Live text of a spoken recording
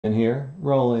in here,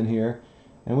 roll in here,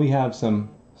 and we have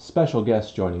some special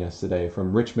guests joining us today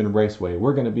from Richmond Raceway.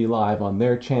 We're going to be live on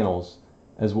their channels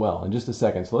as well in just a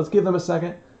second. So let's give them a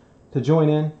second to join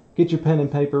in. Get your pen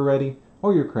and paper ready,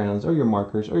 or your crayons, or your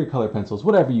markers, or your color pencils,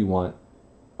 whatever you want,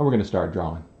 and we're going to start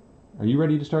drawing. Are you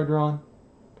ready to start drawing?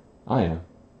 I am,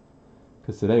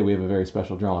 because today we have a very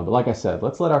special drawing. But like I said,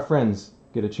 let's let our friends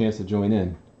get a chance to join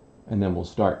in, and then we'll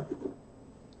start.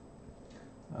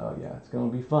 Oh yeah, it's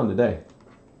going to be fun today.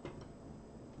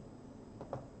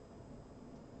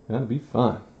 Gonna be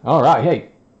fun. All right, hey,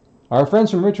 our friends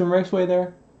from Richmond Raceway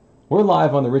there? We're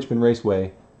live on the Richmond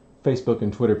Raceway Facebook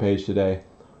and Twitter page today.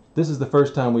 This is the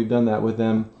first time we've done that with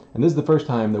them, and this is the first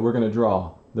time that we're going to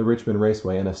draw the Richmond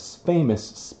Raceway in a famous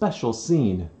special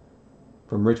scene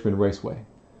from Richmond Raceway.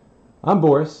 I'm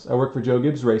Boris. I work for Joe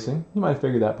Gibbs Racing. You might have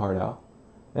figured that part out.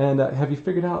 And have you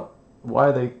figured out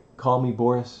why they call me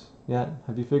Boris yet?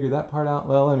 Have you figured that part out?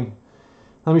 Well,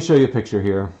 let me show you a picture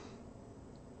here.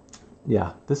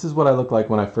 Yeah, this is what I looked like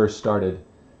when I first started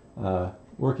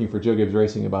working for Joe Gibbs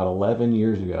Racing about 11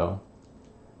 years ago.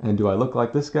 And do I look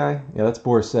like this guy? Yeah, that's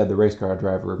Boris Said, the race car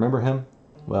driver. Remember him?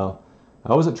 Well,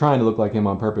 I wasn't trying to look like him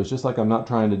on purpose, just like I'm not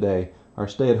trying today. Our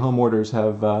stay-at-home orders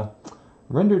have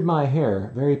rendered my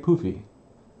hair very poofy.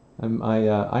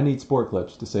 I need sport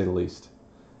clips, to say the least.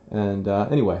 And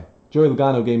anyway, Joey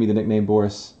Logano gave me the nickname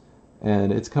Boris,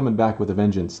 and it's coming back with a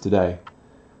vengeance today.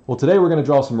 Well, today we're going to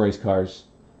draw some race cars.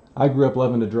 I grew up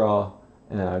loving to draw,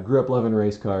 and I grew up loving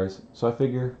race cars, so I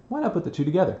figure, why not put the two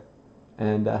together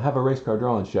and have a race car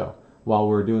drawing show while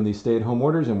we're doing these stay-at-home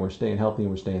orders and we're staying healthy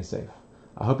and we're staying safe.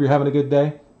 I hope you're having a good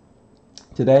day.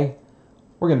 Today,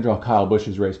 we're going to draw Kyle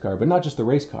Busch's race car, but not just the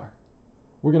race car.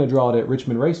 We're going to draw it at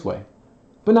Richmond Raceway,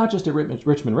 but not just at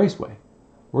Richmond Raceway.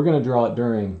 We're going to draw it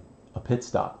during a pit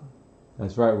stop.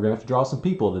 That's right, we're going to have to draw some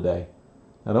people today.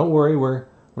 Now don't worry, we're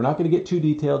not going to get too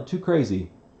detailed, too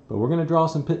crazy. But we're going to draw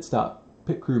some pit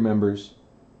crew members.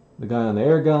 The guy on the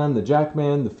air gun, the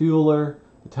jackman, the fueler,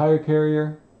 the tire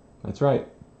carrier. That's right.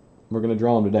 We're going to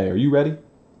draw them today. Are you ready?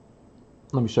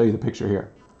 Let me show you the picture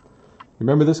here.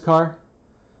 Remember this car?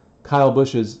 Kyle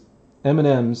Busch's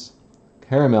M&M's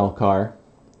caramel car.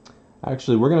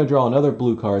 Actually, we're going to draw another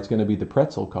blue car. It's going to be the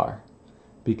pretzel car.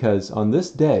 Because on this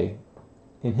day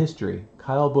in history,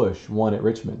 Kyle Busch won at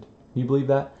Richmond. Can you believe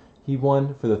that? He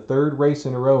won for the third race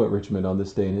in a row at Richmond on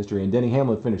this day in history, and Denny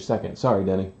Hamlin finished second. Sorry,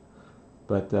 Denny.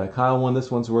 But Kyle won this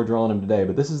one, so we're drawing him today.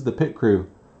 But this is the pit crew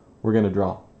we're going to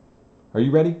draw. Are you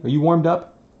ready? Are you warmed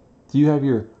up? Do you have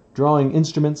your drawing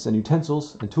instruments and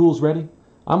utensils and tools ready?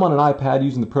 I'm on an iPad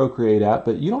using the Procreate app,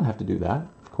 but you don't have to do that,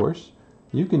 of course.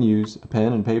 You can use a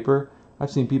pen and paper.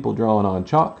 I've seen people drawing on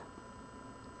chalk.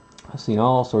 I've seen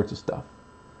all sorts of stuff.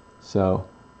 So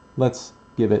let's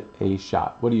give it a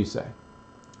shot. What do you say?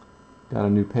 Got a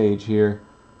new page here.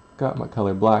 Got my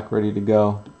color black ready to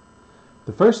go.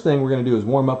 The first thing we're going to do is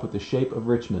warm up with the shape of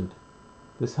Richmond.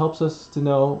 This helps us to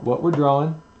know what we're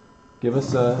drawing. Give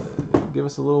us a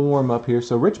little warm up here.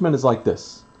 So Richmond is like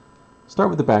this. Start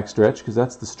with the back stretch because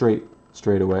that's the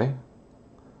straightaway.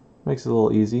 Makes it a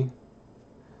little easy.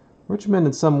 Richmond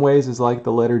in some ways is like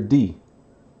the letter D.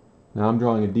 Now I'm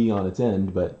drawing a D on its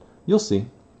end, but you'll see.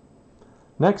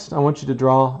 Next, I want you to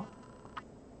draw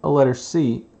a letter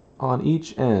C on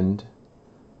each end,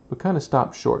 but kind of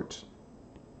stop short.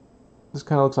 This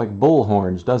kind of looks like bull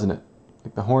horns, doesn't it?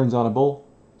 Like the horns on a bull?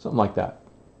 Something like that.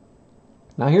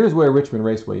 Now here's where Richmond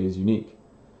Raceway is unique.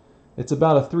 It's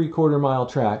about a 3/4 mile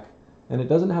track, and it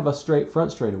doesn't have a straight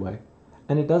front straightaway,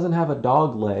 and it doesn't have a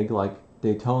dog leg like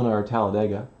Daytona or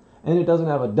Talladega, and it doesn't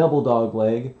have a double dog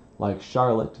leg like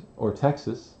Charlotte or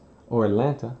Texas or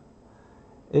Atlanta.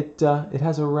 It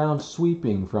has a round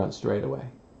sweeping front straightaway.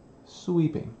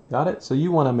 Sweeping. Got it? So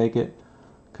you want to make it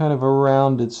kind of a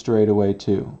rounded straightaway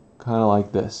too. Kind of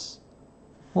like this.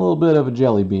 A little bit of a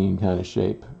jelly bean kind of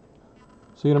shape.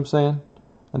 See what I'm saying?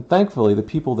 And thankfully the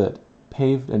people that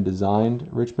paved and designed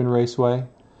Richmond Raceway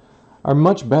are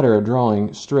much better at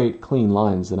drawing straight, clean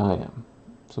lines than I am.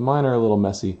 So mine are a little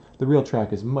messy. The real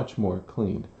track is much more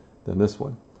clean than this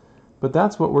one. But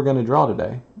that's what we're going to draw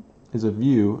today, is a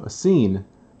view, a scene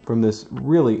from this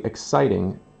really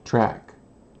exciting track.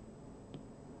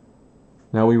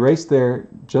 Now we raced there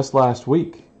just last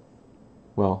week,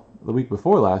 well, the week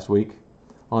before last week,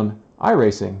 on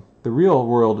iRacing. The real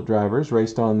world drivers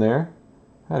raced on there,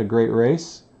 had a great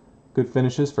race, good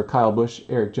finishes for Kyle Busch,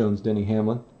 Eric Jones, Denny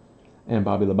Hamlin, and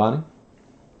Bobby Labonte.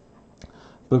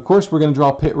 But of course we're going to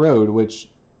draw Pit Road,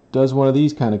 which does one of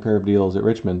these kind of curve deals at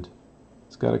Richmond.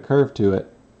 It's got a curve to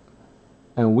it,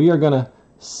 and we are going to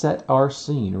set our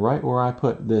scene right where I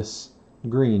put this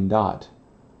green dot,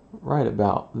 right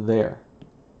about there.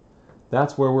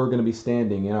 That's where we're going to be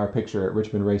standing in our picture at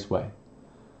Richmond Raceway. All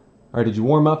right, did you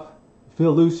warm up? You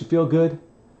feel loose? You feel good?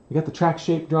 You got the track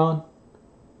shape drawn?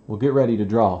 We'll get ready to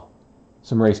draw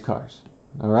some race cars.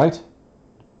 All right?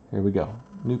 Here we go.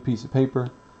 New piece of paper,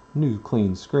 new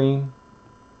clean screen.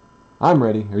 I'm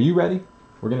ready. Are you ready?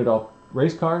 We're going to draw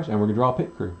race cars and we're going to draw a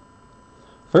pit crew.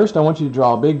 First, I want you to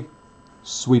draw a big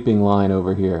sweeping line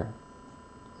over here.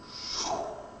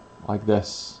 Like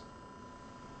this.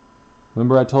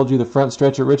 Remember I told you the front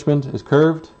stretch at Richmond is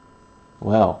curved?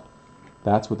 Well,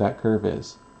 that's what that curve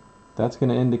is. That's going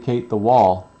to indicate the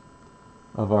wall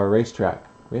of our racetrack.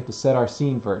 We have to set our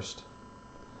scene first.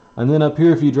 And then up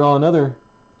here, if you draw another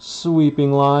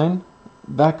sweeping line,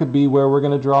 that could be where we're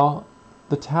going to draw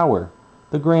the tower,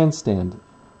 the grandstand,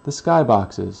 the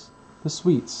skyboxes, the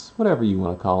suites, whatever you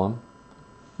want to call them.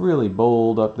 Really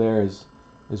bold up there is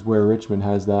where Richmond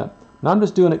has that. And I'm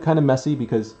just doing it kind of messy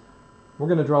because we're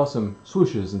going to draw some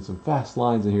swooshes and some fast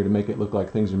lines in here to make it look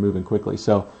like things are moving quickly.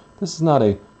 So this is not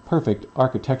a perfect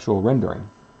architectural rendering,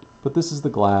 but this is the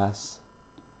glass.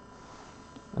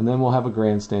 And then we'll have a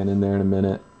grandstand in there in a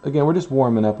minute. Again, we're just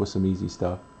warming up with some easy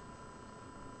stuff.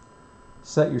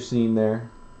 Set your scene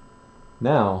there.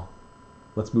 Now,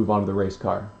 let's move on to the race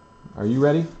car. Are you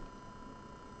ready?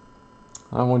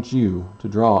 I want you to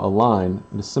draw a line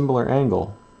at a similar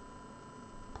angle.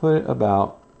 Put it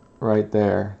about right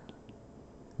there,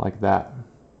 like that.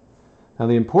 Now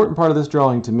the important part of this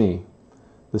drawing to me,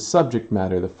 the subject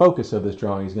matter, the focus of this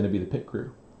drawing is going to be the pit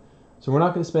crew. So we're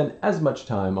not going to spend as much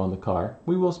time on the car.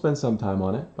 We will spend some time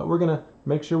on it, but we're going to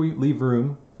make sure we leave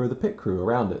room for the pit crew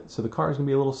around it. So the car is going to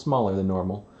be a little smaller than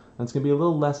normal, and it's going to be a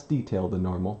little less detailed than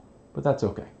normal, but that's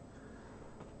okay.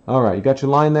 All right, you got your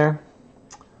line there?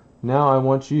 Now I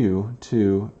want you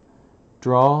to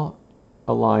draw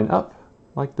a line up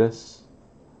like this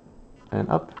and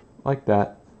up like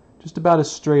that, just about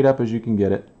as straight up as you can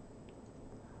get it.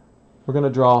 We're going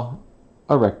to draw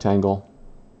a rectangle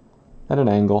at an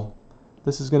angle.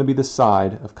 This is going to be the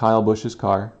side of Kyle Busch's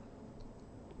car,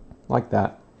 like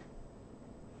that.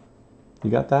 You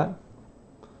got that?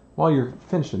 While you're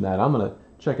finishing that, I'm going to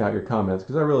check out your comments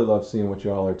because I really love seeing what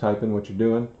y'all are typing, what you're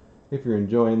doing. If you're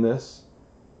enjoying this,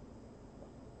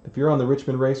 if you're on the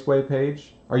Richmond Raceway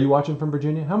page, are you watching from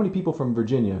Virginia? How many people from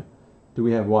Virginia do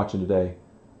we have watching today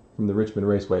from the Richmond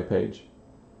Raceway page?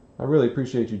 I really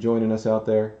appreciate you joining us out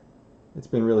there. It's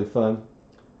been really fun.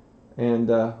 And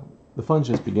the fun's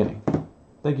just beginning.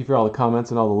 Thank you for all the comments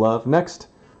and all the love. Next,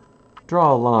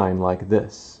 draw a line like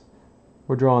this.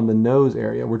 We're drawing the nose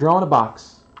area. We're drawing a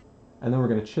box, and then we're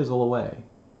going to chisel away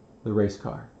the race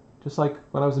car. Just like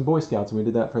when I was in Boy Scouts and we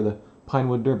did that for the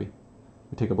Pinewood Derby.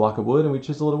 We take a block of wood and we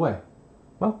chisel it away.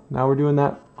 Well, now we're doing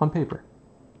that on paper.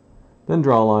 Then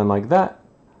draw a line like that,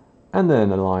 and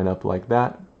then a line up like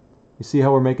that. You see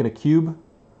how we're making a cube,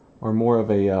 or more of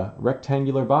a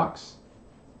rectangular box?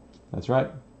 That's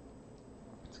right.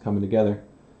 It's coming together.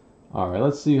 Alright,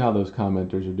 let's see how those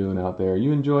commenters are doing out there. Are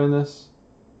you enjoying this?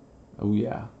 Oh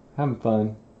yeah, having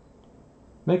fun.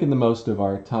 Making the most of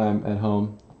our time at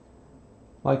home.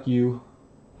 Like you.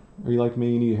 Are you like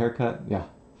me? You need a haircut? Yeah.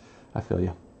 I feel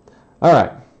you. All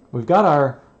right, we've got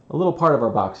a little part of our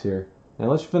box here. Now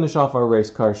let's finish off our race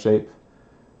car shape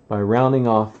by rounding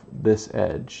off this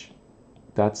edge.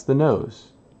 That's the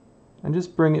nose. And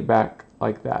just bring it back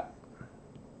like that.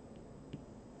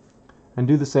 And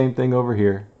do the same thing over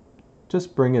here.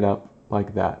 Just bring it up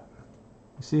like that.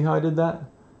 You see how I did that?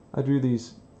 I drew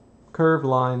these curved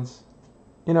lines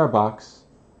in our box.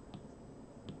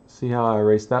 See how I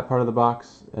erased that part of the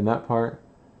box and that part?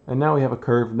 And now we have a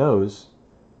curved nose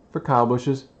for Kyle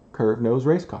Busch's curved nose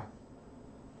race car.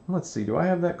 Let's see, do I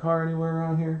have that car anywhere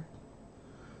around here?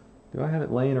 Do I have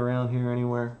it laying around here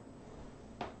anywhere?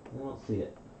 I don't see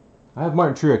it. I have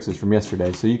Martin Truex's from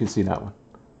yesterday, so you can see that one.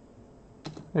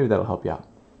 Maybe that'll help you out.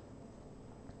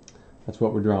 That's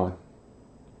what we're drawing.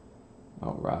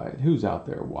 All right, who's out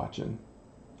there watching?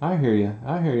 I hear you.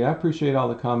 I hear you. I appreciate all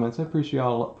the comments. I appreciate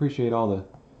all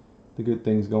the good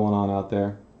things going on out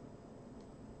there.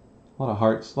 A lot of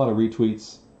hearts, a lot of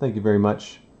retweets. Thank you very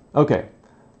much. Okay,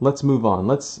 let's move on.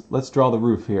 Let's draw the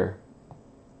roof here.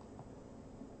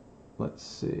 Let's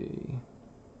see.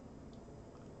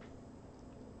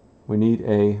 We need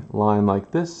a line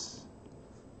like this.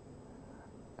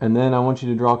 And then I want you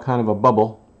to draw kind of a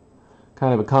bubble,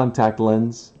 kind of a contact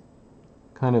lens,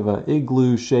 kind of an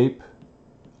igloo shape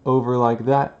over like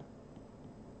that,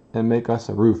 and make us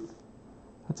a roof.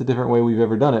 That's a different way we've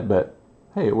ever done it, but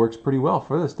hey, it works pretty well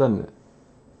for this, doesn't it?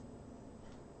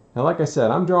 Now, like I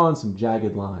said, I'm drawing some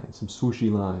jagged lines, some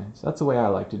swooshy lines. That's the way I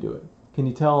like to do it. Can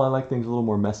you tell I like things a little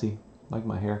more messy? Like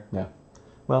my hair? Yeah.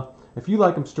 Well, If you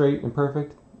like them straight and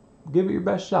perfect, give it your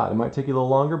best shot. It might take you a little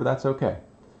longer, but that's okay.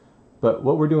 But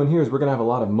what we're doing here is we're going to have a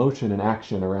lot of motion and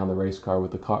action around the race car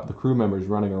with the crew members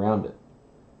running around it.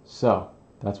 So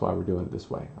that's why we're doing it this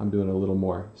way. I'm doing it a little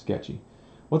more sketchy.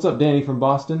 What's up, Danny from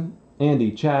Boston?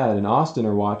 Andy, Chad, and Austin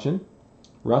are watching.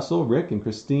 Russell, Rick, and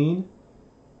Christine.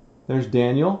 There's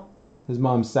Daniel. His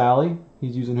mom, Sally.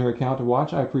 He's using her account to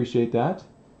watch. I appreciate that.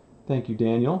 Thank you,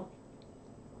 Daniel.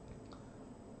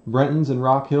 Brenton's in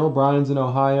Rock Hill. Brian's in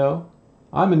Ohio.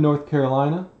 I'm in North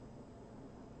Carolina.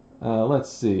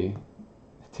 Let's see.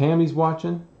 Tammy's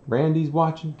watching. Randy's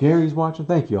watching. Gary's watching.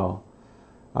 Thank you all.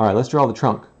 All right, let's draw the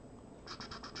trunk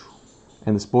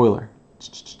and the spoiler.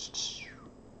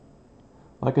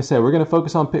 Like I said, we're going to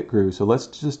focus on pit crew, so let's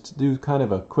just do kind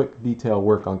of a quick detail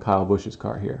work on Kyle Busch's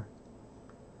car here.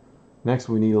 Next,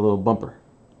 we need a little bumper.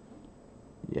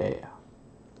 Yeah.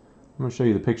 I'm going to show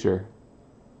you the picture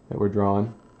that we're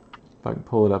drawing. If I can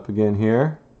pull it up again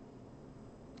here.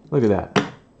 Look at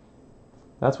that.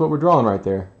 That's what we're drawing right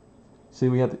there. See,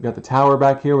 we got the tower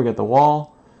back here, we got the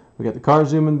wall, we got the car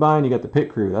zooming by, and you got the pit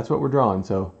crew. That's what we're drawing,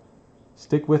 so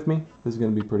stick with me. This is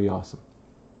going to be pretty awesome.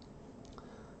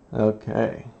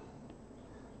 Okay.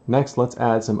 Next, let's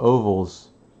add some ovals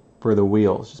for the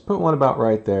wheels. Just put one about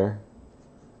right there,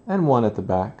 and one at the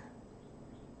back.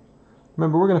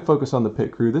 Remember, we're going to focus on the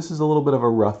pit crew. This is a little bit of a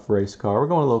rough race car. We're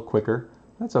going a little quicker.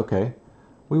 That's okay.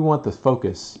 We want the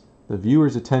focus, the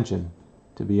viewer's attention,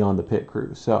 to be on the pit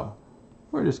crew. So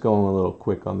we're just going a little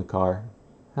quick on the car,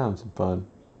 having some fun.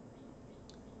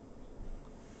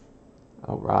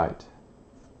 All right.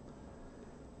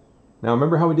 Now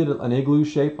remember how we did an igloo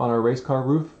shape on our race car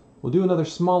roof? We'll do another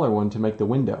smaller one to make the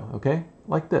window, okay?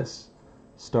 Like this.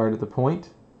 Start at the point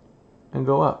and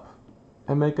go up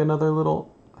and make another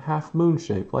little half moon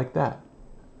shape like that.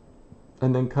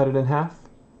 And then cut it in half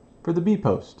for the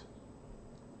B-post.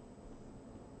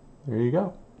 There you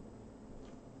go.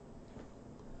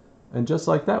 And just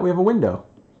like that, we have a window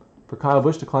for Kyle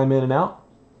Busch to climb in and out,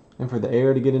 and for the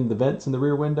air to get into the vents in the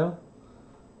rear window.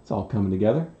 It's all coming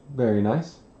together. Very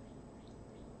nice.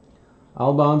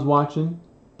 Alban's watching.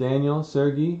 Daniel,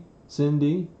 Sergey,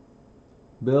 Cindy,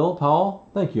 Bill, Paul.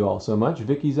 Thank you all so much.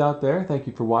 Vicky's out there. Thank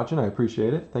you for watching. I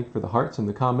appreciate it. Thank you for the hearts and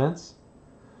the comments.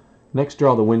 Next,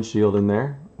 draw the windshield in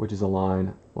there, which is a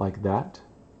line like that.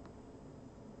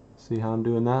 See how I'm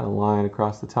doing that? A line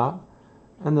across the top.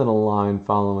 And then a line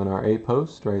following our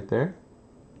A-post right there.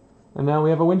 And now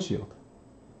we have a windshield.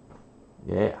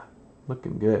 Yeah,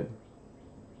 looking good.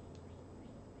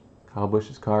 Kyle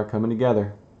Busch's car coming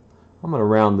together. I'm going to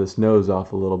round this nose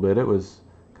off a little bit. It was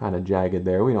kind of jagged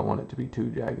there. We don't want it to be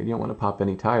too jagged. You don't want to pop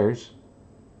any tires.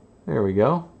 There we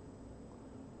go.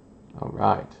 All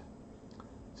right.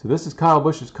 So this is Kyle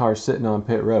Busch's car sitting on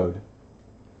pit road.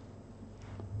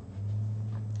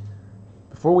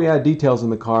 Before we add details in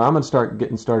the car, I'm going to start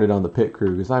getting started on the pit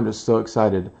crew because I'm just so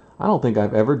excited. I don't think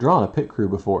I've ever drawn a pit crew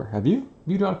before. Have you? Have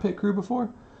you drawn a pit crew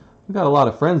before? We've got a lot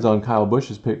of friends on Kyle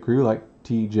Busch's pit crew like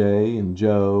TJ and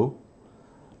Joe.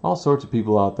 All sorts of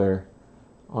people out there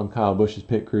on Kyle Busch's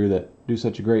pit crew that do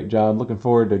such a great job. Looking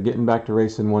forward to getting back to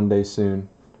racing one day soon.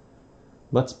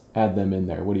 Let's add them in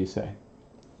there. What do you say?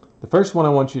 The first one I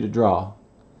want you to draw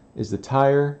is the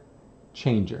tire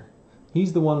changer.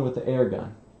 He's the one with the air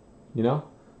gun. You know?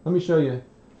 Let me show you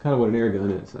kind of what an air gun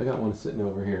is. I got one sitting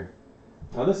over here.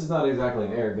 Now this is not exactly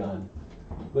an air gun,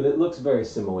 but it looks very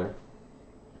similar.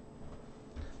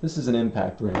 This is an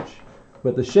impact wrench,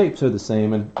 but the shapes are the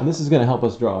same, and this is going to help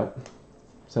us draw it.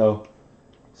 So,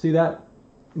 see that?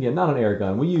 Again, not an air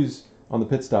gun. We use, on the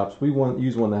pit stops, we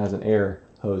use one that has an air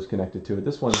hose connected to it.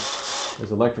 This one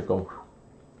is electrical.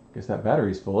 Guess that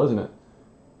battery's full, isn't it?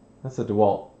 That's a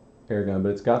DeWalt air gun, but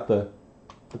it's got the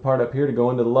part up here to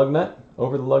go into the lug nut,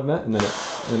 over the lug nut, and then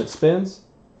it spins.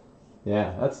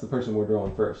 Yeah, that's the person we're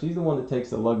drawing first. He's the one that takes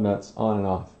the lug nuts on and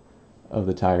off of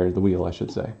the tire, the wheel, I should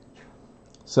say.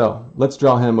 So, let's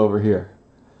draw him over here.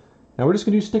 Now we're just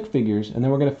going to do stick figures, and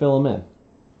then we're going to fill them in.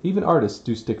 Even artists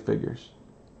do stick figures.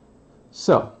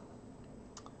 So,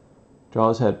 draw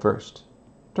his head first.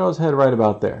 Draw his head right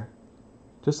about there.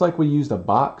 Just like we used a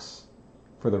box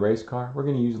for the race car, we're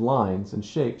going to use lines and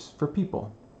shapes for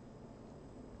people.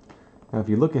 Now if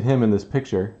you look at him in this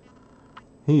picture,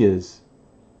 he is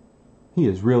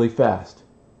really fast.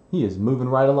 He is moving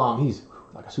right along. He's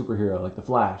like a superhero, like the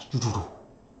Flash.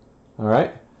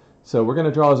 Alright? So we're going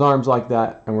to draw his arms like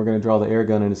that, and we're going to draw the air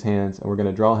gun in his hands, and we're going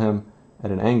to draw him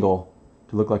at an angle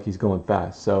to look like he's going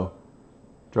fast. So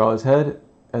draw his head,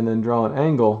 and then draw an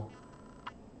angle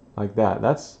like that.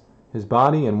 That's his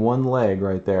body and one leg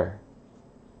right there.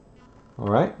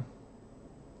 Alright?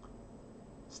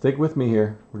 Stick with me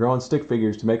here. We're drawing stick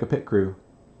figures to make a pit crew.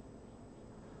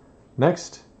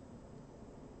 Next,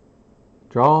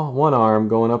 draw one arm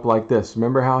going up like this.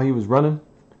 Remember how he was running?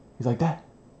 He's like that.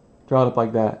 Draw it up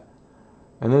like that.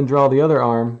 And then draw the other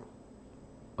arm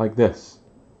like this.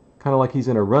 Kind of like he's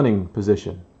in a running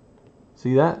position.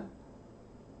 See that?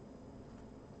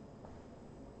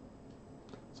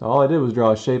 So all I did was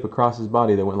draw a shape across his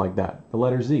body that went like that. The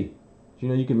letter Z. Did you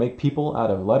know you can make people out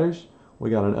of letters? We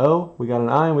got an O, we got an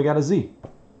I, and we got a Z.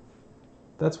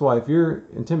 That's why if you're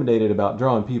intimidated about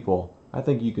drawing people, I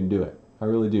think you can do it. I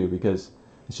really do, because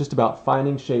it's just about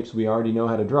finding shapes we already know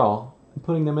how to draw and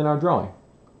putting them in our drawing.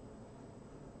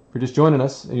 If you're just joining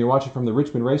us and you're watching from the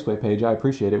Richmond Raceway page, I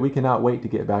appreciate it. We cannot wait to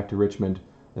get back to Richmond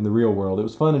in the real world. It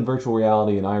was fun in virtual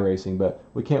reality and iRacing, but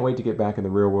we can't wait to get back in the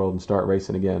real world and start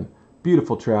racing again.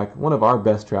 Beautiful track, one of our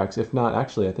best tracks, if not,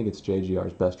 actually, I think it's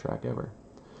JGR's best track ever.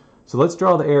 So let's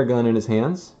draw the air gun in his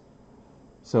hands.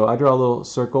 So I draw a little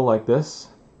circle like this,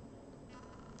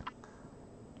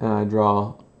 and I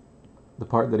draw the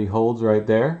part that he holds right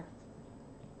there,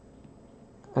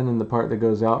 and then the part that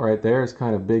goes out right there is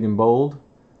kind of big and bold,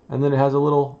 and then it has a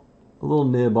little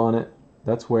nib on it.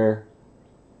 That's where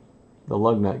the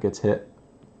lug nut gets hit.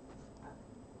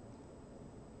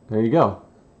 There you go.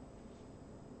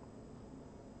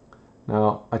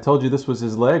 Now, I told you this was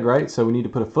his leg, right? So we need to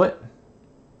put a foot.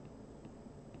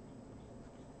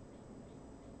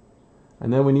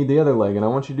 And then we need the other leg, and I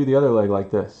want you to do the other leg like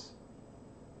this.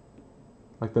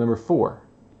 Like the number 4.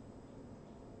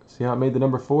 See how it made the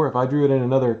number 4? If I drew it in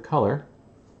another color,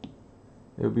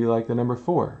 it would be like the number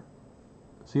 4.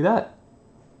 See that?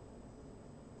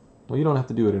 Well, you don't have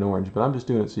to do it in orange, but I'm just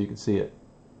doing it so you can see it.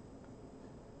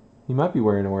 He might be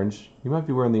wearing orange. He might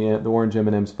be wearing the orange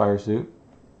M&M's fire suit.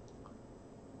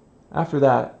 After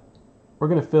that, we're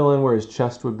going to fill in where his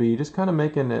chest would be, just kind of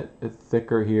making it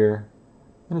thicker here,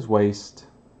 and his waist.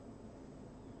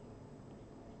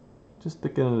 Just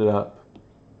thickening it up.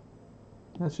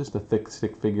 That's just a thick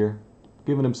stick figure,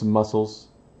 giving him some muscles.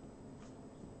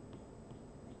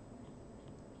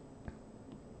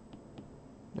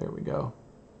 There we go.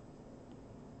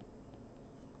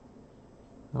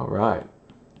 All right.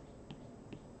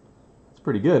 That's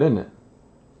pretty good, isn't it?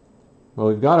 Well,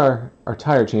 we've got our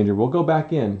tire changer. We'll go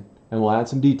back in and we'll add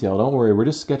some detail. Don't worry, we're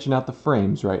just sketching out the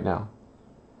frames right now.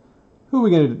 Who are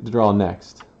we going to draw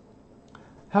next?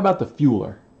 How about the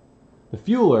fueler? The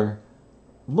fueler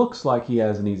looks like he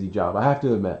has an easy job, I have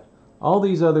to admit. All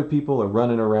these other people are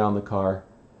running around the car,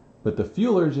 but the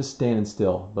fueler is just standing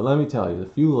still. But let me tell you, the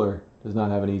fueler does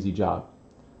not have an easy job.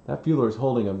 That fueler is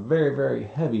holding a very, very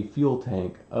heavy fuel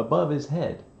tank above his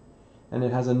head, and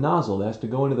it has a nozzle that has to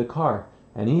go into the car,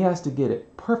 and he has to get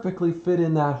it perfectly fit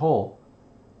in that hole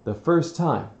the first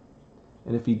time.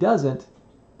 And if he doesn't,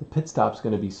 the pit stop's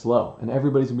going to be slow, and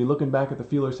everybody's going to be looking back at the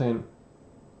fueler saying,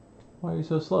 "Why are you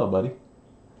so slow, buddy?"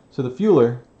 So the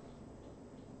fueler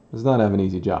does not have an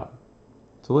easy job.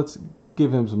 So let's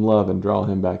give him some love and draw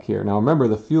him back here. Now remember,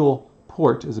 the fuel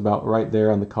port is about right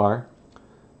there on the car.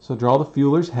 So draw the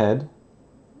fueler's head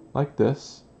like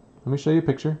this. Let me show you a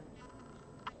picture.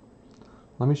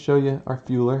 Let me show you our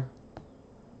fueler.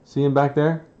 See him back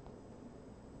there?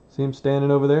 See him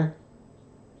standing over there?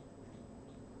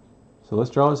 So let's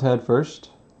draw his head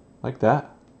first, like that.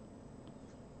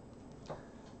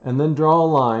 And then draw a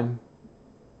line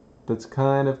that's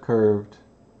kind of curved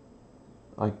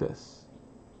like this.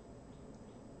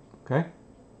 Okay?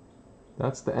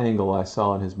 That's the angle I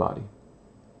saw in his body.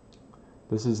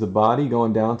 This is the body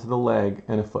going down to the leg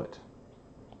and a foot.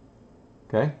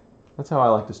 Okay? That's how I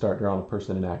like to start drawing a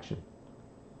person in action.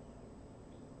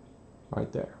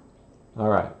 Right there.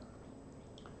 Alright.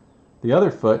 The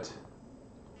other foot,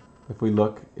 if we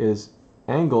look, is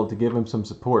angled to give him some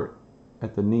support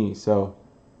at the knee. So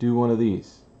do one of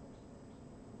these.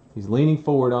 He's leaning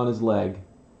forward on his leg,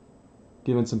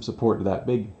 giving some support to that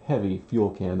big, heavy fuel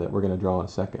can that we're going to draw in a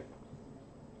second.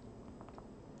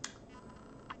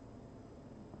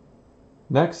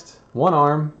 Next, one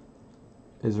arm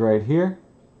is right here.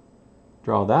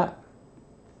 Draw that.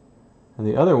 And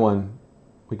the other one,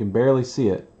 we can barely see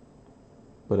it,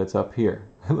 but it's up here.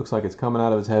 It looks like it's coming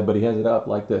out of his head, but he has it up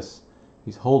like this.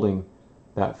 He's holding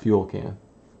that fuel can.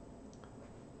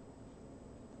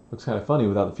 Looks kind of funny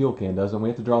without the fuel can, doesn't it? We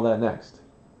have to draw that next.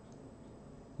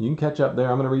 You can catch up there.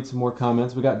 I'm going to read some more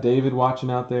comments. We got David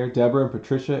watching out there, Deborah and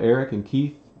Patricia, Eric and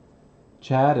Keith,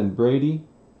 Chad and Brady,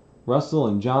 Russell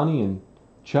and Johnny and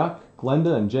Chuck,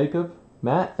 Glenda and Jacob.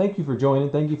 Matt, thank you for joining.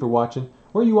 Thank you for watching.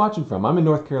 Where are you watching from? I'm in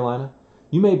North Carolina.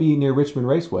 You may be near Richmond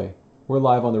Raceway. We're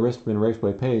live on the Richmond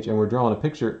Raceway page, and we're drawing a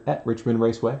picture at Richmond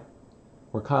Raceway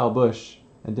where Kyle Busch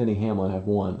and Denny Hamlin have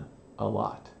won a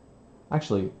lot.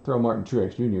 Actually, throw Martin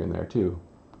Truex Jr. in there too.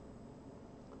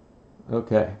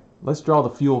 Okay, let's draw the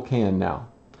fuel can now.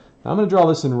 Now I'm going to draw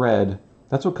this in red.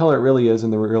 That's what color it really is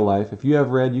in the real life. If you have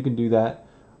red, you can do that.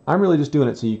 I'm really just doing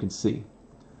it so you can see.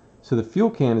 So the fuel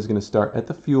can is going to start at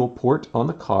the fuel port on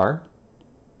the car.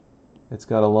 It's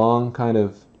got a long kind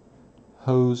of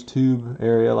hose tube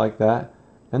area like that,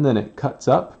 and then it cuts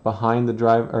up behind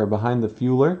the behind the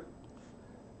fueler,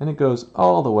 and it goes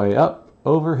all the way up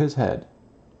over his head.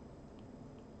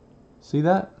 See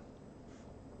that?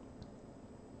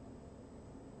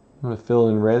 I'm going to fill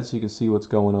it in red so you can see what's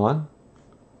going on.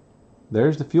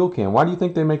 There's the fuel can. Why do you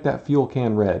think they make that fuel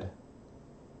can red?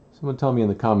 Someone tell me in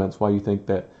the comments why you think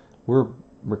that we're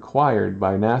required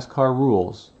by NASCAR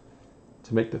rules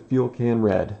to make the fuel can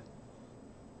red.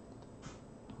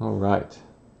 All right.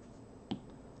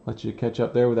 Let you catch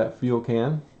up there with that fuel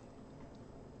can.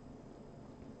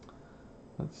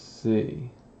 Let's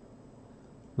see.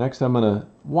 Next I'm going to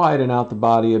widen out the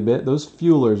body a bit. Those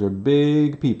fuelers are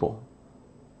big people.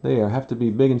 They have to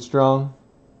be big and strong.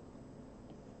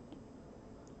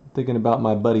 I'm thinking about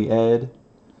my buddy Ed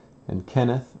and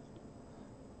Kenneth.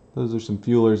 Those are some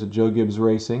fuelers at Joe Gibbs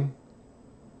Racing.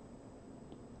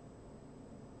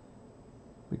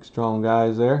 Big strong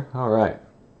guys there. All right.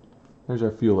 There's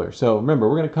our fueler. So remember,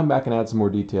 we're going to come back and add some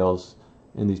more details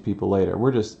in these people later.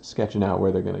 We're just sketching out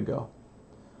where they're going to go.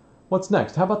 What's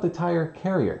next? How about the tire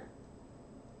carrier?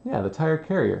 Yeah, the tire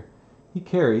carrier. He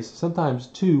carries sometimes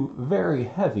two very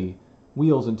heavy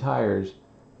wheels and tires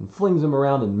and flings them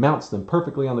around and mounts them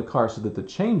perfectly on the car so that the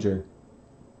changer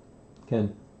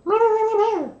can,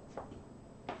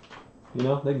 you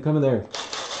know, they can come in there,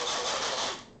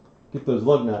 get those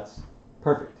lug nuts.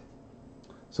 Perfect.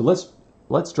 So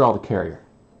let's draw the carrier.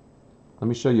 Let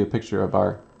me show you a picture of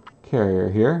our carrier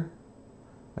here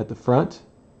at the front.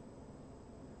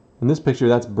 In this picture,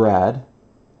 that's Brad,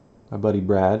 my buddy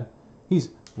Brad. He's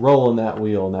rolling that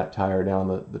wheel and that tire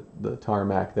down the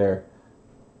tarmac there.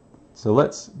 So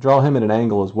let's draw him at an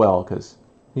angle as well, because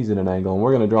he's at an angle, and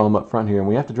we're going to draw him up front here, and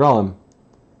we have to draw him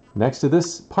next to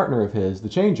this partner of his, the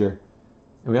changer,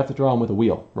 and we have to draw him with a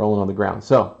wheel rolling on the ground.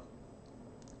 So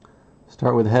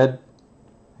start with head.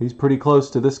 He's pretty close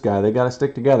to this guy. They got to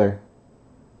stick together.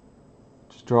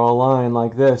 Just draw a line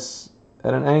like this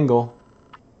at an angle.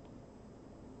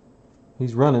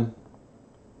 He's running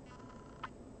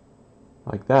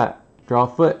like that. Draw a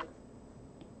foot.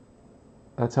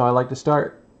 That's how I like to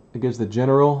start. It gives the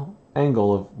general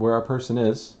angle of where our person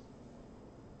is.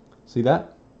 See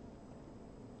that?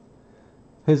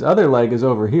 His other leg is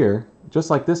over here, just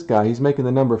like this guy. He's making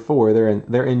the number 4.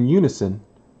 They're in unison.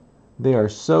 They are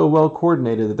so well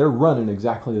coordinated that they're running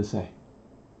exactly the same.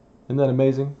 Isn't that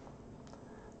amazing?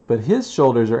 But his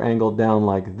shoulders are angled down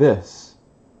like this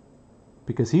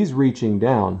because he's reaching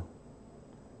down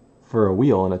for a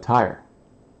wheel and a tire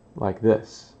like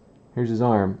this. Here's his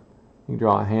arm. You can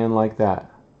draw a hand like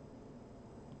that.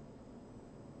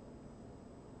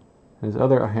 His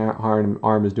other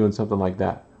arm is doing something like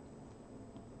that.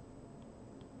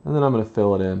 And then I'm going to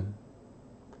fill it in.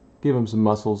 Give him some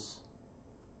muscles.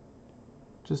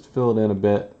 Just fill it in a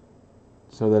bit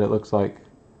so that it looks like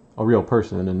a real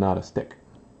person and not a stick.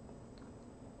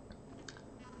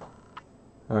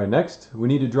 Alright, next we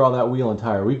need to draw that wheel and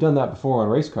tire. We've done that before on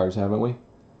race cars, haven't we?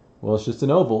 Well, it's just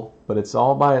an oval, but it's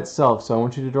all by itself, so I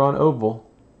want you to draw an oval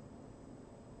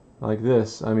like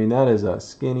this. I mean, that is a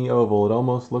skinny oval. It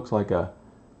almost looks like a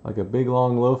big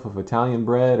long loaf of Italian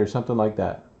bread or something like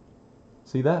that.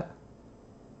 See that?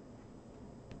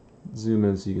 Zoom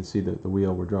in so you can see the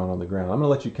wheel we're drawing on the ground. I'm going to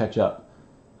let you catch up.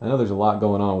 I know there's a lot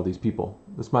going on with these people.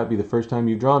 This might be the first time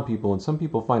you've drawn people, and some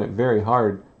people find it very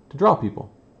hard to draw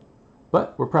people.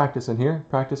 But we're practicing here.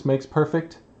 Practice makes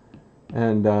perfect,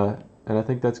 and I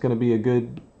think that's going to be a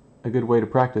good way to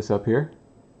practice up here.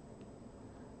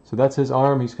 So that's his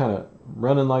arm. He's kind of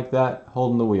running like that,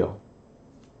 holding the wheel.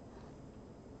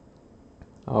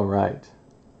 All right.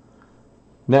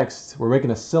 Next, we're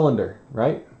making a cylinder,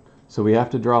 right? So we have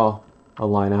to draw a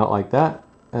line out like that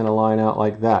and a line out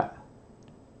like that.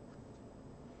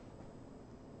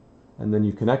 And then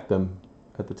you connect them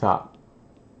at the top.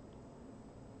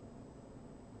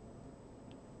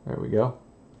 There we go.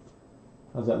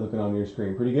 How's that looking on your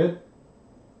screen? Pretty good?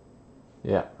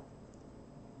 Yeah.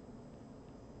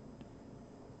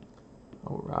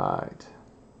 All right.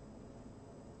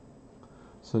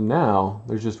 So now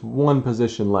there's just one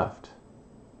position left.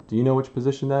 Do you know which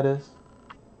position that is?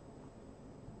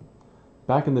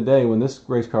 Back in the day when this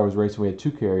race car was racing, we had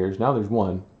 2 carriers. Now there's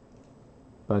 1.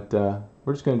 But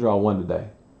we're just going to draw 1 today.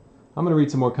 I'm going to read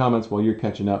some more comments while you're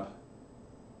catching up.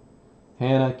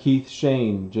 Hannah, Keith,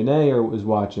 Shane, Janae is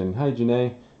watching. Hi,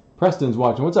 Janae. Preston's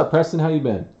watching. What's up, Preston? How you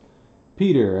been?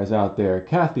 Peter is out there.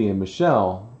 Kathy and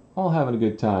Michelle, all having a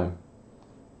good time.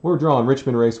 We're drawing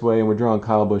Richmond Raceway, and we're drawing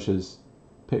Kyle Busch's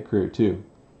pit crew, too.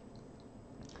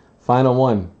 Final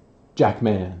one,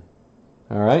 Jackman.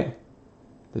 All right?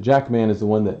 The Jackman is the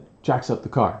one that jacks up the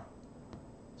car.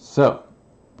 So,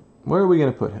 where are we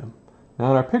going to put him?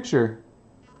 Now, in our picture,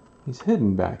 he's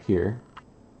hidden back here.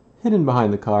 Hidden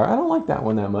behind the car. I don't like that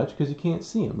one that much because you can't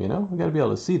see him, you know? We got to be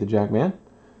able to see the Jackman.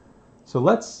 So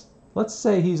let's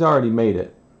say he's already made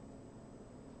it.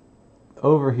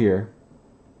 Over here,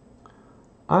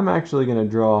 I'm actually going to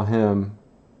draw him.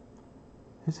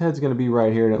 His head's going to be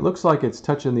right here, and it looks like it's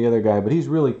touching the other guy, but he's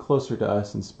really closer to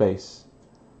us in space.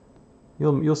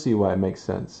 You'll see why it makes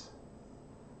sense.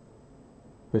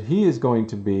 But he is going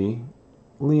to be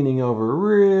leaning over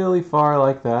really far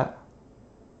like that.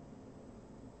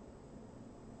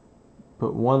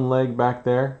 Put one leg back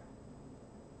there.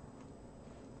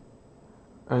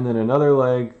 And then another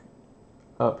leg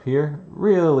up here.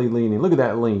 Really leaning. Look at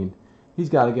that lean. He's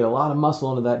got to get a lot of muscle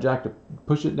into that jack to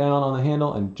push it down on the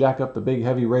handle and jack up the big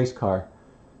heavy race car.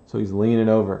 So he's leaning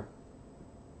over.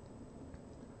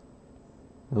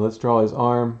 Now let's draw his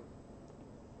arm.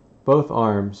 Both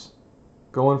arms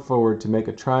going forward to make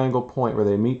a triangle point where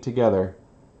they meet together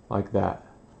like that.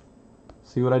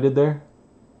 See what I did there?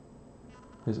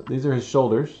 These are his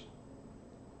shoulders,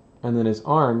 and then his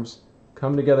arms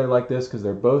come together like this because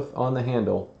they're both on the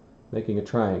handle, making a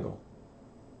triangle.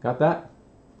 Got that?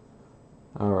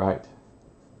 All right.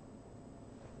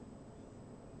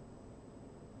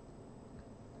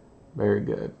 Very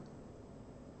good.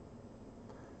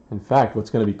 In fact, what's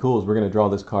going to be cool is we're going to draw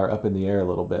this car up in the air a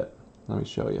little bit. Let me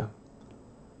show you.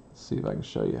 Let's see if I can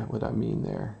show you what I mean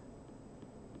there.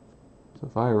 So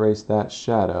if I erase that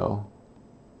shadow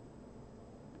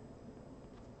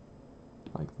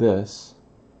like this,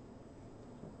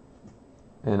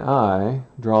 and I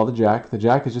draw the jack. The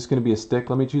jack is just going to be a stick.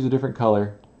 Let me choose a different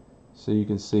color so you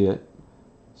can see it.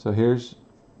 So here's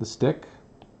the stick,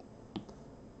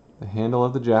 the handle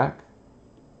of the jack,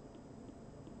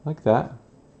 like that,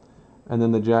 and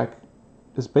then the jack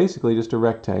is basically just a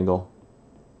rectangle.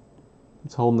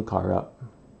 It's holding the car up,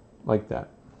 like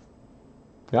that.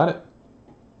 Got it?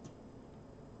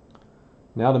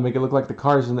 Now to make it look like the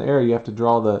car is in the air, you have to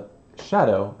draw the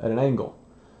shadow at an angle.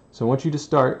 So I want you to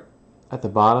start at the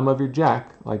bottom of your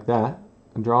jack like that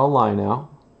and draw a line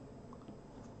out,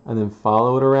 and then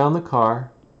follow it around the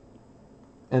car,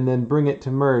 and then bring it to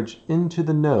merge into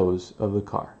the nose of the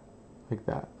car like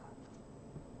that.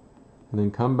 And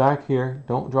then come back here.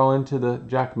 Don't draw into the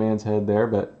Jackman's head there,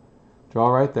 but draw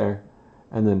right there,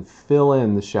 and then fill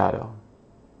in the shadow.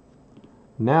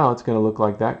 Now it's going to look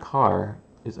like that car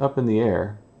is up in the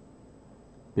air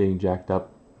being jacked up,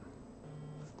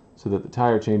 so that the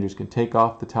tire changers can take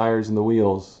off the tires and the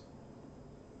wheels,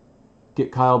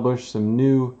 get Kyle Busch some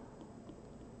new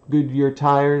Goodyear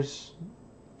tires,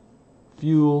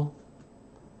 fuel,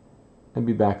 and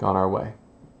be back on our way.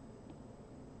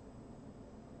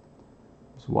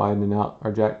 Just widening out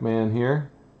our Jackman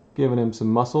here, giving him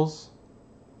some muscles.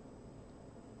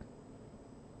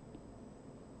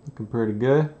 Looking pretty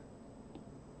good.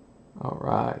 All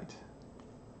right.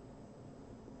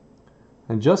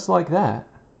 And just like that,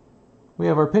 we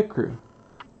have our pit crew.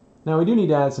 Now we do need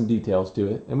to add some details to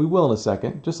it, and we will in a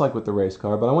second, just like with the race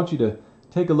car, but I want you to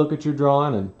take a look at your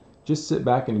drawing and just sit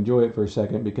back and enjoy it for a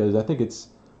second, because I think it's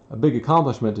a big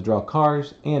accomplishment to draw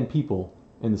cars and people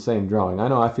in the same drawing. I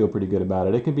know I feel pretty good about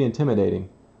it. It can be intimidating,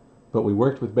 but we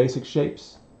worked with basic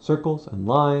shapes, circles and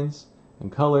lines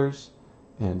and colors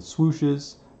and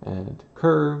swooshes and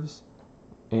curves,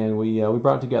 and we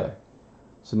brought it together.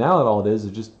 So now all it is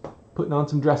just putting on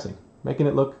some dressing, making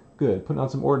it look good, putting on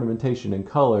some ornamentation and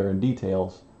color and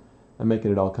details, and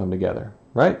making it all come together,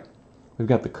 right? We've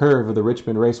got the curve of the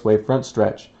Richmond Raceway front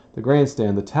stretch, the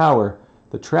grandstand, the tower,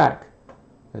 the track.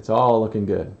 It's all looking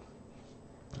good.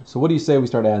 So what do you say we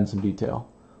start adding some detail?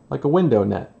 Like a window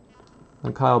net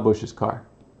on Kyle Busch's car.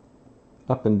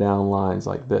 Up and down lines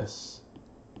like this.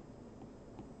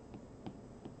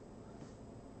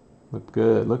 Look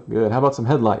good, look good. How about some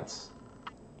headlights?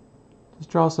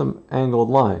 Just draw some angled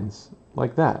lines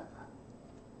like that.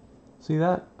 See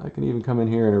that? I can even come in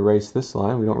here and erase this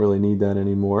line. We don't really need that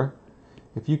anymore.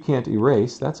 If you can't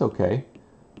erase, that's okay.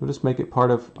 We'll just make it part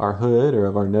of our hood or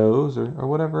of our nose or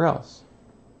whatever else.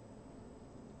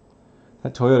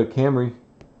 That Toyota Camry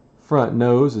front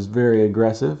nose is very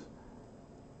aggressive.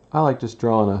 I like just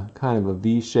drawing a kind of a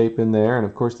V shape in there, and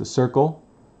of course the circle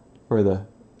for the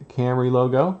Camry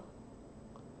logo.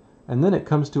 And then it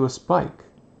comes to a spike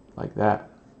like that.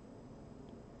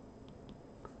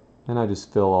 And I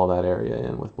just fill all that area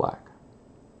in with black.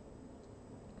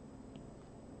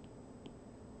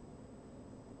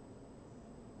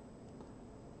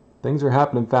 Things are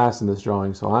happening fast in this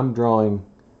drawing, so I'm drawing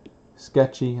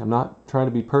sketchy. I'm not trying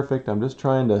to be perfect. I'm just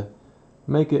trying to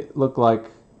make it look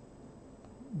like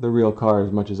the real car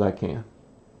as much as I can.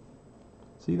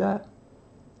 See that?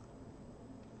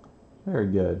 Very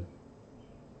good.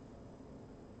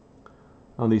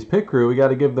 On these pit crew, we got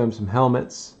to give them some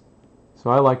helmets. So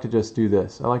I like to just do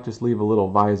this. I like to just leave a little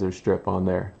visor strip on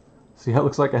there. See how it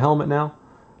looks like a helmet now?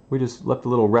 We just left a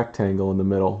little rectangle in the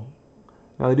middle.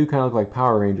 Now they do kind of look like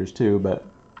Power Rangers too, but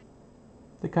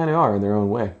they kind of are in their own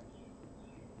way.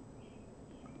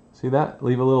 See that?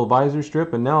 Leave a little visor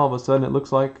strip and now all of a sudden it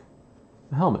looks like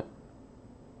a helmet.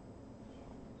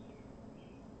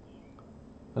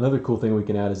 Another cool thing we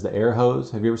can add is the air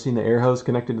hose. Have you ever seen the air hose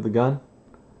connected to the gun?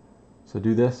 So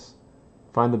do this.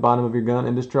 Find the bottom of your gun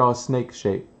and just draw a snake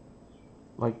shape.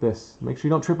 Like this. Make sure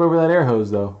you don't trip over that air hose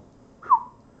though.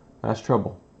 That's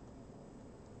trouble.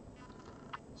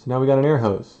 So now we got an air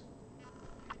hose.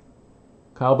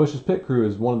 Kyle Busch's pit crew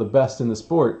is one of the best in the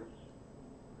sport.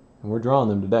 And we're drawing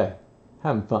them today.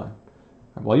 Having fun.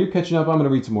 Right, while you're catching up, I'm going to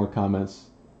read some more comments.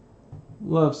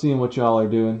 Love seeing what y'all are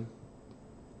doing.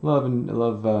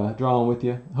 Love drawing with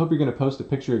you. Hope you're going to post a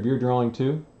picture of your drawing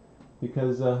too.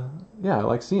 Because, yeah, I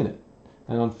like seeing it.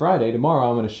 And on Friday, tomorrow,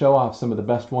 I'm going to show off some of the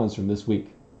best ones from this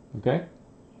week. Okay?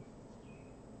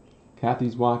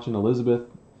 Kathy's watching, Elizabeth,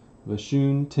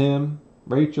 Vashun, Tim,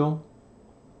 Rachel.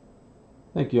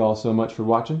 Thank you all so much for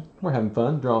watching. We're having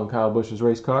fun drawing Kyle Busch's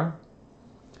race car.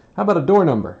 How about a door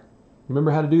number?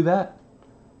 Remember how to do that?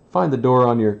 Find the door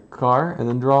on your car and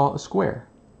then draw a square.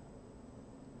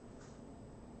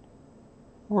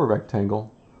 Or a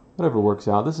rectangle. Whatever works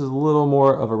out. This is a little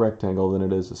more of a rectangle than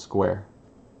it is a square.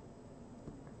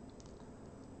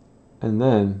 And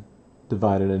then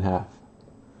divide it in half.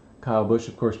 Kyle Busch,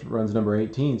 of course, runs number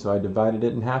 18, so I divided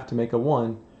it in half to make a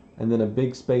 1, and then a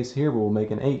big space here will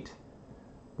make an 8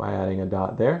 by adding a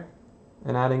dot there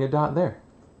and adding a dot there.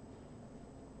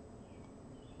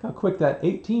 Look how quick that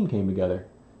 18 came together.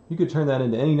 You could turn that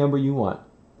into any number you want,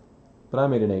 but I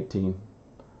made an 18.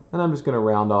 And I'm just going to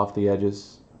round off the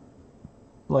edges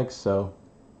like so.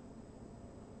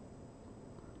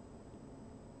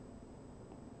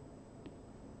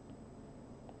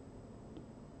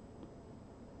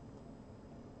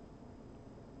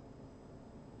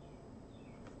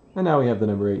 And now we have the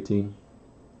number 18.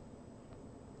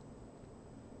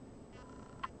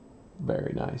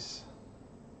 Very nice.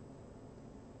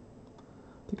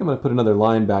 I think I'm going to put another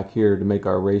line back here to make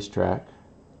our racetrack.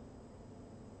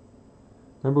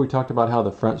 Remember we talked about how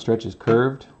the front stretch is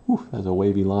curved? Whew, that's a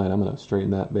wavy line. I'm going to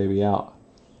straighten that baby out.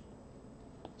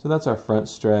 So that's our front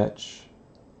stretch.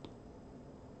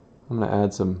 I'm going to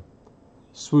add some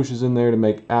swooshes in there to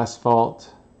make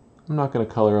asphalt. I'm not going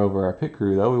to color over our pit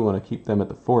crew though. We want to keep them at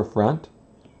the forefront.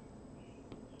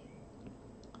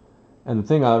 And the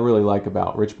thing I really like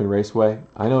about Richmond Raceway,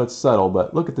 I know it's subtle,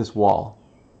 but look at this wall.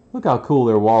 Look how cool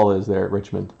their wall is there at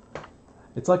Richmond.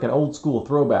 It's like an old school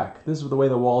throwback. This is the way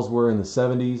the walls were in the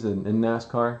 70s in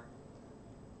NASCAR.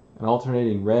 An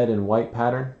alternating red and white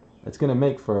pattern. It's going to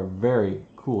make for a very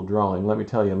cool drawing, let me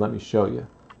tell you, and let me show you.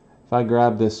 If I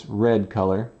grab this red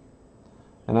color,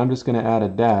 and I'm just going to add a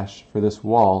dash for this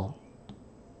wall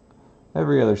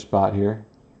every other spot here.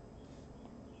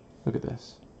 Look at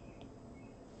this.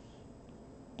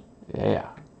 Yeah.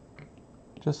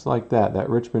 Just like that, that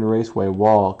Richmond Raceway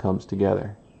wall comes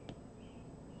together.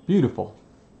 Beautiful.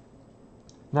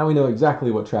 Now we know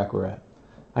exactly what track we're at.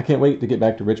 I can't wait to get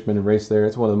back to Richmond and race there.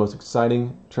 It's one of the most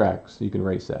exciting tracks you can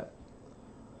race at.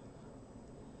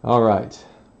 Alright,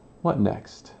 what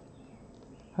next?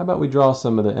 How about we draw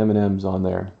some of the M&Ms on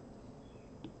there?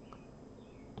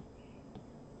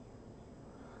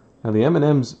 Now the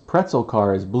M&M's pretzel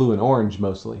car is blue and orange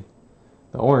mostly.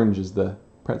 The orange is the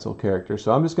pretzel character.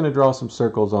 So I'm just going to draw some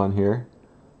circles on here.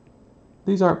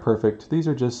 These aren't perfect. These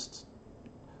are just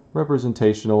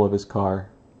representational of his car.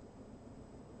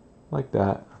 Like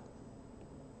that.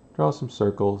 Draw some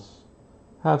circles.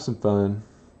 Have some fun.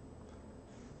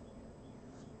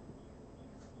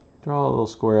 Draw a little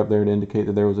square up there to indicate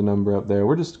that there was a number up there.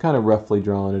 We're just kind of roughly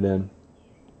drawing it in.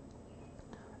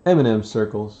 M&M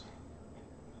circles.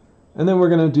 And then we're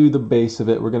going to do the base of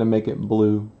it. We're going to make it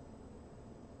blue.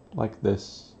 Like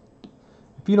this.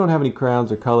 If you don't have any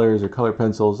crayons or colors or color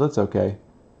pencils, that's okay.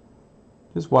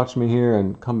 Just watch me here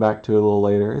and come back to it a little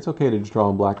later. It's okay to just draw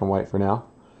in black and white for now.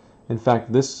 In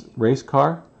fact, this race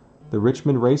car, the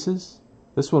Richmond races,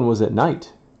 this one was at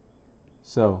night.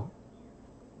 So,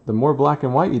 the more black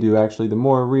and white you do, actually, the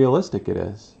more realistic it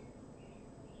is.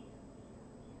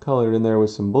 Colored in there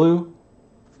with some blue.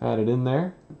 Added in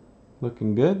there.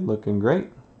 Looking good, looking great.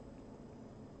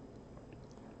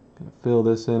 Gonna fill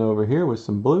this in over here with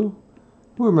some blue.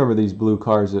 Who remember these blue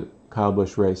cars that Kyle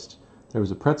Busch raced? There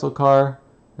was a pretzel car,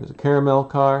 there was a caramel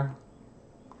car.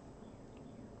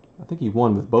 I think he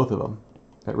won with both of them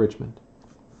at Richmond.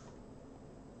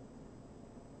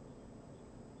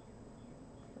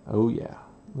 Oh yeah,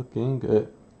 looking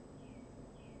good.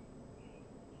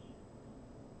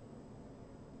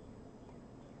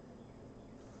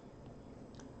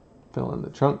 Fill in the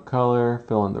trunk color,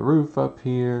 fill in the roof up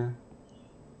here.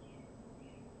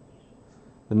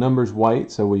 The number's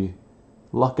white, so we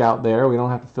luck out there. We don't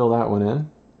have to fill that one in.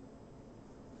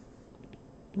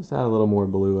 Just add a little more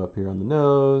blue up here on the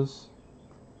nose.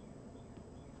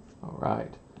 All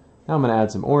right. Now I'm going to add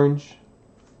some orange.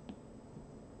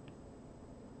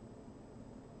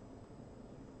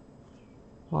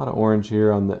 A lot of orange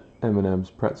here on the M&M's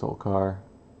pretzel car.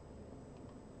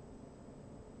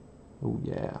 Oh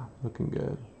yeah, looking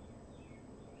good.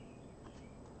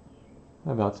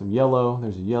 How about some yellow?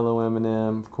 There's a yellow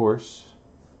M&M, of course.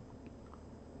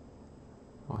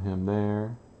 On him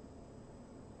there.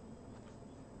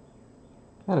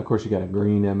 And of course you got a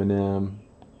green M&M.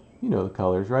 You know the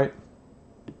colors, right?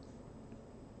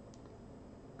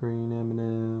 Green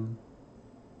M&M.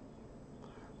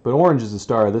 But orange is the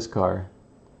star of this car.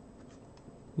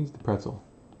 He's the pretzel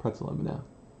M&M.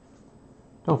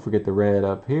 Don't forget the red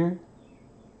up here.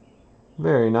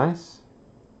 Very nice.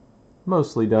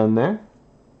 Mostly done there.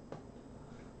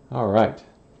 All right.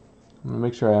 I'm going to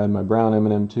make sure I add my brown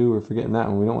M&M too. We're forgetting that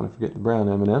one. We don't want to forget the brown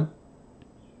M&M.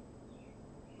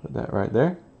 Put that right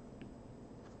there.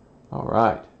 All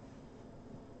right.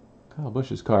 Kyle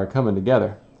Busch's car coming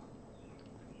together.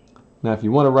 Now if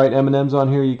you want to write M&Ms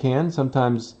on here, you can.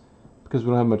 Sometimes, because we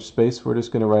don't have much space, we're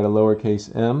just going to write a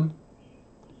lowercase m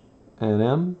and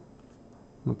m.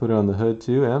 I'm going to put it on the hood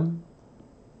too, m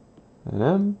and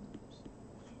m,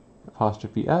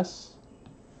 apostrophe s.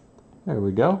 There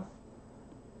we go.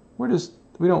 We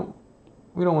don't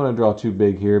want to draw too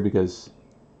big here because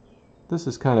this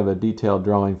is kind of a detailed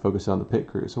drawing focused on the pit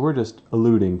crew. So we're just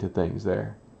alluding to things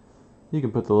there. You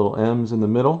can put the little M's in the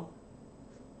middle.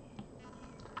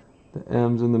 The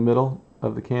M's in the middle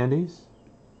of the candies.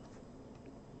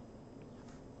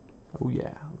 Oh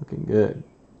yeah, looking good.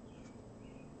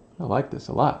 I like this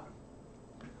a lot.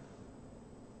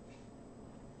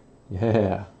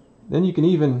 Yeah. Then you can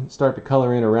even start to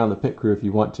color in around the pit crew if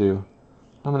you want to.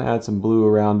 I'm going to add some blue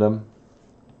around them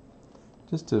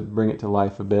just to bring it to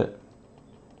life a bit.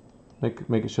 Make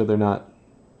it sure they're not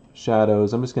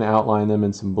shadows. I'm just going to outline them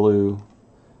in some blue.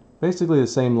 Basically the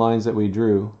same lines that we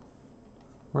drew.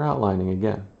 We're outlining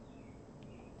again.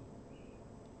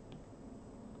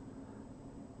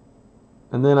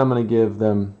 And then I'm going to give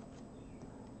them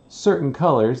certain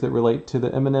colors that relate to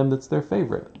the M&M that's their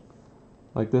favorite.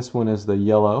 Like this one is the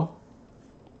yellow.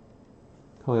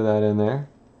 Color that in there.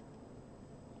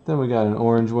 Then we got an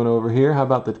orange one over here. How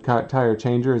about the tire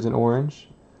changer is in orange?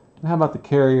 And how about the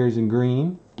carriers in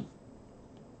green?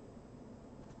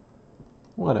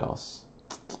 What else?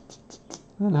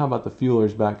 And how about the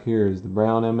fuelers back here is the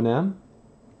brown M&M.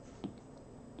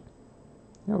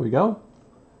 There we go.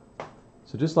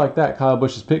 So just like that, Kyle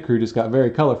Busch's pit crew just got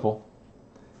very colorful.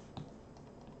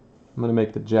 I'm going to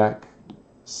make the jack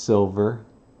silver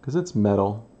because it's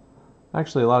metal.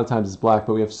 Actually, a lot of times it's black,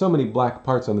 but we have so many black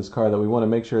parts on this car that we want to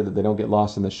make sure that they don't get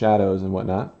lost in the shadows and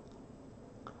whatnot.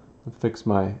 I'll fix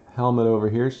my helmet over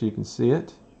here so you can see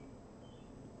it.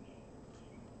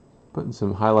 Putting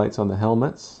some highlights on the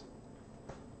helmets.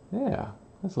 Yeah,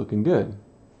 that's looking good.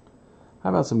 How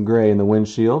about some gray in the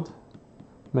windshield?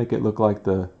 Make it look like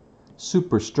the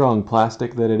super strong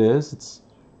plastic that it is. It's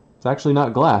actually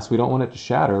not glass. We don't want it to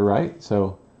shatter, right?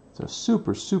 So it's a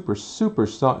super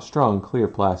strong clear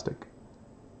plastic.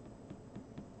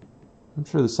 I'm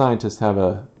sure the scientists have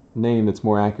a name that's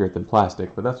more accurate than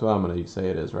plastic, but that's what I'm going to say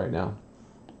it is right now.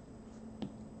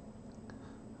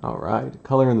 Alright,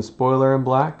 color in the spoiler in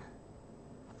black.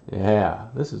 Yeah,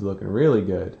 this is looking really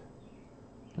good.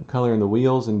 And color in the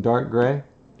wheels in dark gray.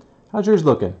 How's yours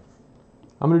looking?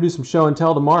 I'm going to do some show and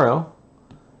tell tomorrow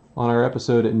on our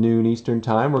episode at noon Eastern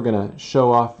Time. We're going to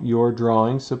show off your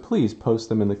drawings, so please post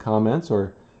them in the comments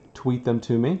or tweet them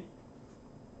to me.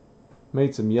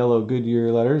 Made some yellow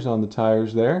Goodyear letters on the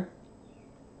tires there.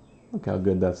 Look how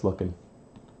good that's looking.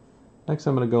 Next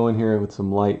I'm going to go in here with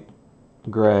some light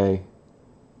gray,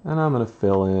 and I'm going to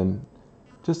fill in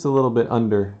just a little bit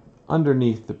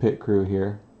underneath the pit crew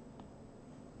here.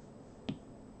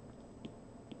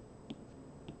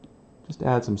 Just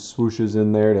add some swooshes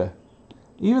in there to,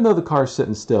 even though the car's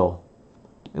sitting still,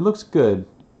 it looks good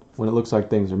when it looks like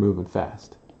things are moving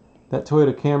fast. That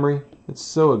Toyota Camry, it's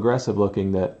so aggressive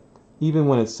looking that even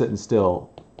when it's sitting still,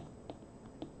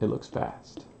 it looks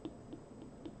fast.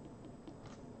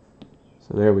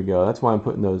 So there we go. That's why I'm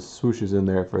putting those swooshes in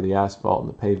there for the asphalt and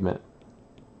the pavement.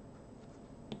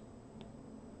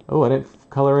 Oh, I didn't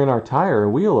color in our tire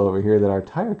wheel over here that our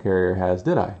tire carrier has,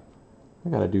 did I? I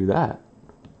gotta do that.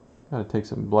 Gotta take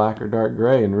some black or dark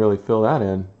gray and really fill that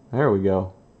in. There we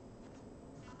go.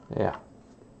 Yeah.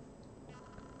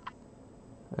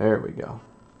 There we go.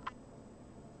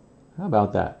 How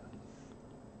about that?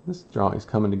 This drawing is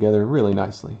coming together really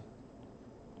nicely.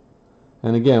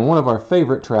 And again, one of our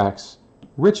favorite tracks,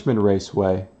 Richmond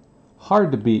Raceway.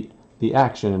 Hard to beat the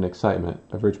action and excitement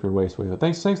of Richmond Raceway. So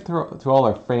thanks to all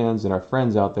our fans and our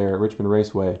friends out there at Richmond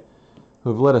Raceway who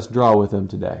have let us draw with them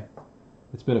today.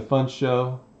 It's been a fun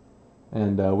show,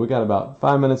 and we got about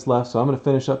 5 minutes left, so I'm going to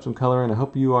finish up some coloring. I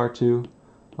hope you are too.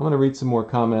 I'm going to read some more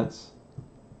comments,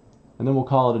 and then we'll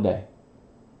call it a day.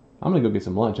 I'm going to go get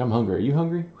some lunch. I'm hungry. Are you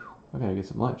hungry? I gotta get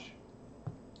some lunch.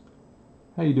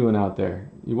 How you doing out there?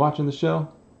 You watching the show?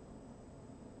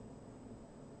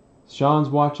 Sean's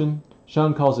watching.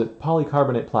 Sean calls it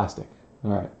polycarbonate plastic.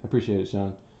 All right, I appreciate it,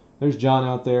 Sean. There's John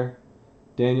out there.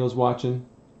 Daniel's watching.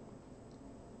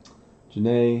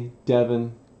 Janae,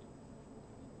 Devin,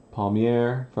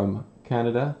 Palmiere from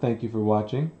Canada. Thank you for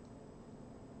watching.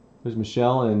 There's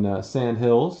Michelle in Sand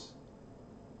Hills.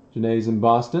 Janae's in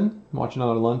Boston, watching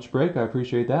on a lunch break. I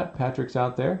appreciate that. Patrick's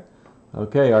out there.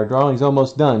 Okay, our drawing's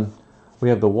almost done. We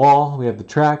have the wall, we have the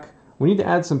track. We need to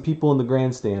add some people in the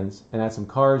grandstands and add some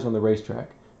cars on the racetrack.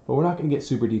 But we're not going to get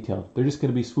super detailed. They're just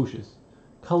going to be swooshes.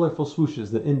 Colorful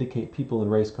swooshes that indicate people in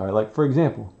race car. Like, for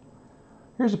example,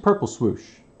 here's a purple swoosh.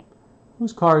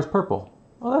 Whose car is purple?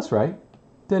 Oh, that's right.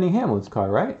 Denny Hamlin's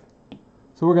car, right?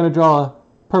 So we're going to draw a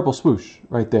purple swoosh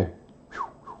right there.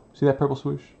 See that purple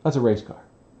swoosh? That's a race car.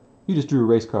 You just drew a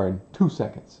race car in 2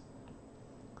 seconds.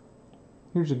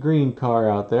 Here's a green car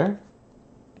out there.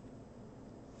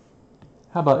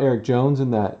 How about Eric Jones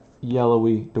in that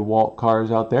yellowy DeWalt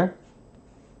cars out there?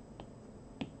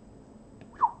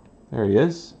 There he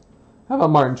is. How about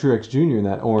Martin Truex Jr. in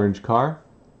that orange car?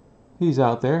 He's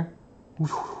out there,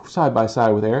 side by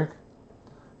side with Eric.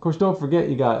 Of course, don't forget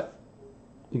you got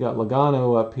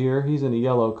Logano up here. He's in a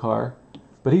yellow car,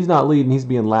 but he's not leading. He's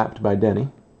being lapped by Denny.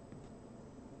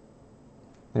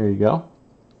 There you go.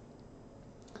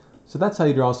 So that's how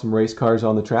you draw some race cars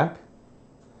on the track.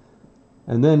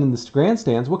 And then in the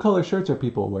grandstands, what color shirts are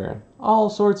people wearing? All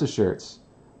sorts of shirts.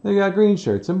 They got green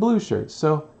shirts and blue shirts.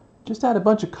 So just add a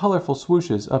bunch of colorful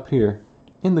swooshes up here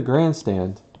in the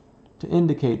grandstand to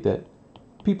indicate that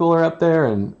people are up there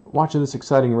and watching this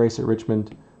exciting race at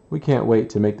Richmond. We can't wait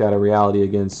to make that a reality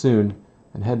again soon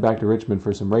and head back to Richmond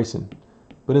for some racing.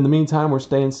 But in the meantime, we're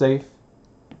staying safe.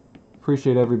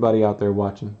 Appreciate everybody out there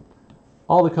watching.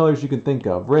 All the colors you can think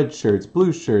of. Red shirts,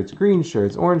 blue shirts, green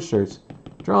shirts, orange shirts.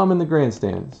 Draw them in the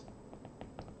grandstands.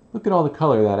 Look at all the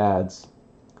color that adds.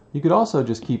 You could also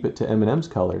just keep it to M&M's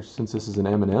colors, since this is an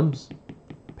M&M's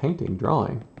painting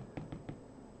drawing.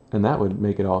 And that would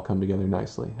make it all come together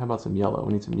nicely. How about some yellow?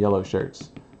 We need some yellow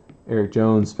shirts. Eric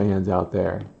Jones fans out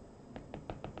there.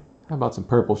 How about some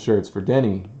purple shirts for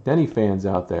Denny? Denny fans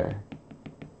out there.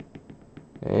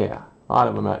 Yeah, a lot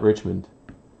of them at Richmond.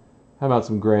 How about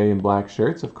some gray and black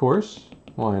shirts, of course?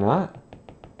 Why not?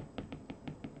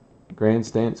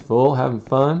 Grandstand's full, having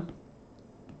fun.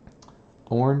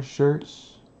 Orange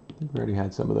shirts. I think we already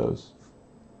had some of those.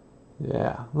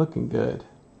 Yeah, looking good.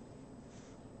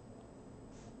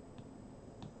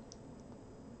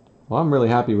 Well, I'm really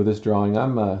happy with this drawing.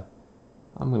 I'm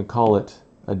going to call it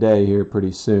a day here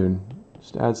pretty soon.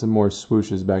 Just add some more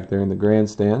swooshes back there in the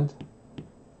grandstand.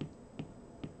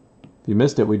 If you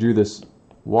missed it, we drew this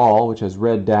wall, which has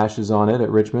red dashes on it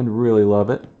at Richmond. Really love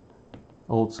it.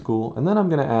 Old school. And then I'm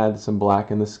going to add some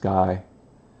black in the sky,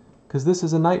 because this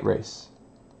is a night race.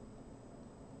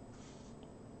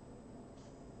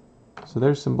 So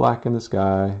there's some black in the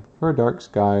sky for a dark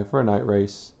sky for a night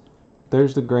race.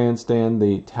 There's the grandstand,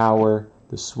 the tower,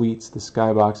 the suites, the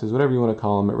skyboxes, whatever you want to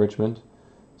call them at Richmond,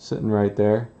 sitting right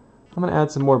there. I'm going to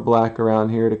add some more black around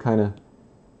here to kind of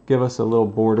give us a little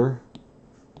border.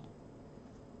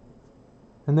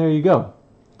 And there you go.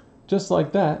 Just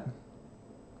like that,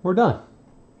 we're done.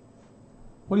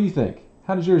 What do you think?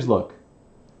 How does yours look?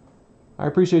 I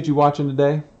appreciate you watching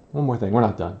today. One more thing, we're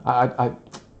not done.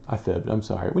 I fibbed, I'm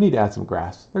sorry. We need to add some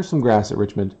grass. There's some grass at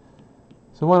Richmond.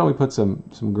 So why don't we put some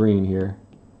green here,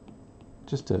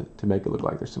 just to make it look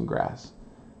like there's some grass.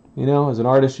 You know, as an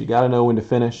artist, you got to know when to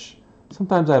finish.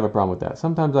 Sometimes I have a problem with that.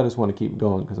 Sometimes I just want to keep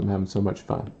going because I'm having so much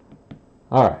fun.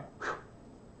 All right.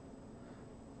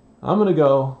 I'm going to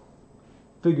go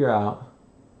figure out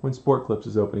when Sport Clips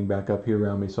is opening back up here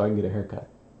around me so I can get a haircut.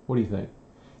 What do you think?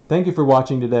 Thank you for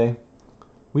watching today.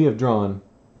 We have drawn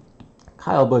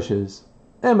Kyle Busch's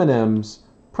M&M's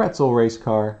pretzel race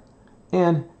car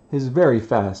and his very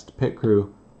fast pit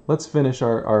crew. Let's finish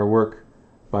our work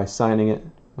by signing it.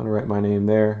 I'm going to write my name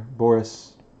there.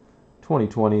 Boris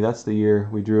 2020. That's the year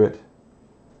we drew it.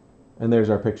 And there's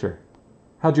our picture.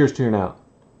 How'd yours turn out?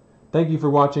 Thank you for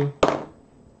watching.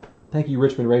 Thank you,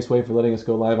 Richmond Raceway, for letting us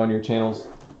go live on your channels.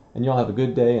 And y'all have a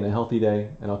good day and a healthy day.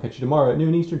 And I'll catch you tomorrow at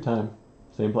noon Eastern Time.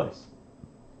 Same place.